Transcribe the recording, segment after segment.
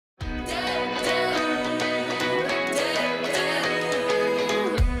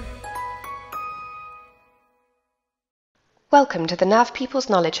Welcome to the NAV People's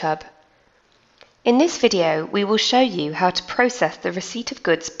Knowledge Hub. In this video, we will show you how to process the receipt of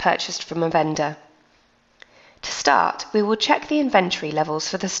goods purchased from a vendor. To start, we will check the inventory levels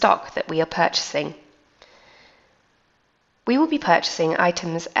for the stock that we are purchasing. We will be purchasing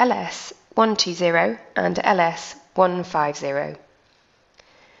items LS120 and LS150.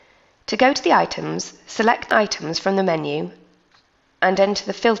 To go to the items, select Items from the menu and enter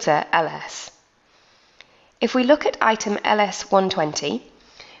the filter LS. If we look at item LS120,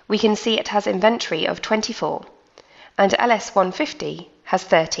 we can see it has inventory of 24 and LS150 has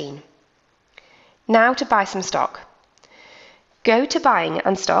 13. Now to buy some stock. Go to Buying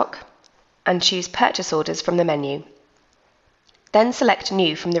and Stock and choose Purchase Orders from the menu. Then select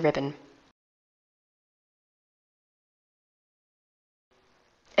New from the ribbon.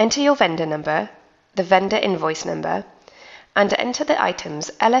 Enter your vendor number, the vendor invoice number, and enter the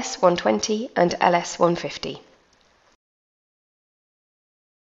items LS120 and LS150.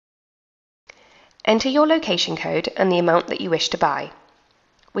 Enter your location code and the amount that you wish to buy.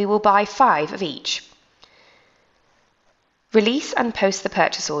 We will buy 5 of each. Release and post the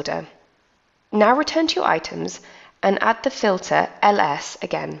purchase order. Now return to your items and add the filter LS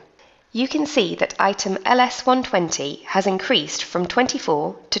again. You can see that item LS120 has increased from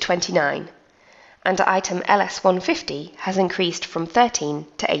 24 to 29. And item LS150 has increased from 13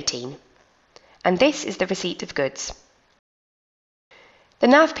 to 18. And this is the receipt of goods. The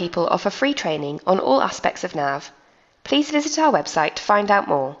NAV people offer free training on all aspects of NAV. Please visit our website to find out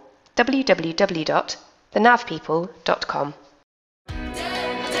more, www.thenavpeople.com.